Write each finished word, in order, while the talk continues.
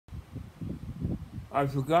I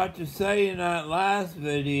forgot to say in that last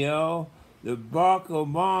video that Barack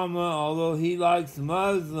Obama, although he likes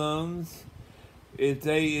Muslims, if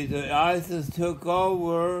ISIS took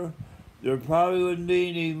over, there probably wouldn't be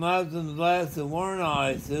any Muslims left that weren't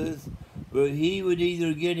ISIS, but he would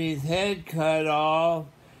either get his head cut off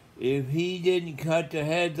if he didn't cut the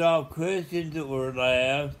heads off Christians that were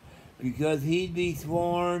left, because he'd be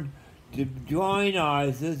sworn to join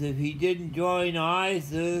ISIS. If he didn't join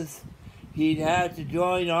ISIS, he'd have to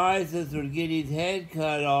join ISIS or get his head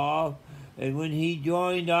cut off, and when he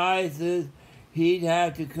joined ISIS, he'd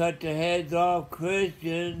have to cut the heads off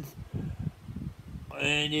Christians,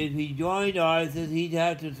 and if he joined ISIS, he'd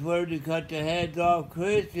have to swear to cut the heads off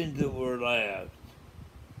Christians that were left.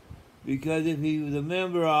 Because if he was a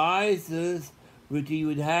member of ISIS, which he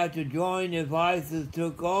would have to join if ISIS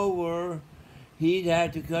took over, he'd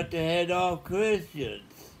have to cut the head off Christians.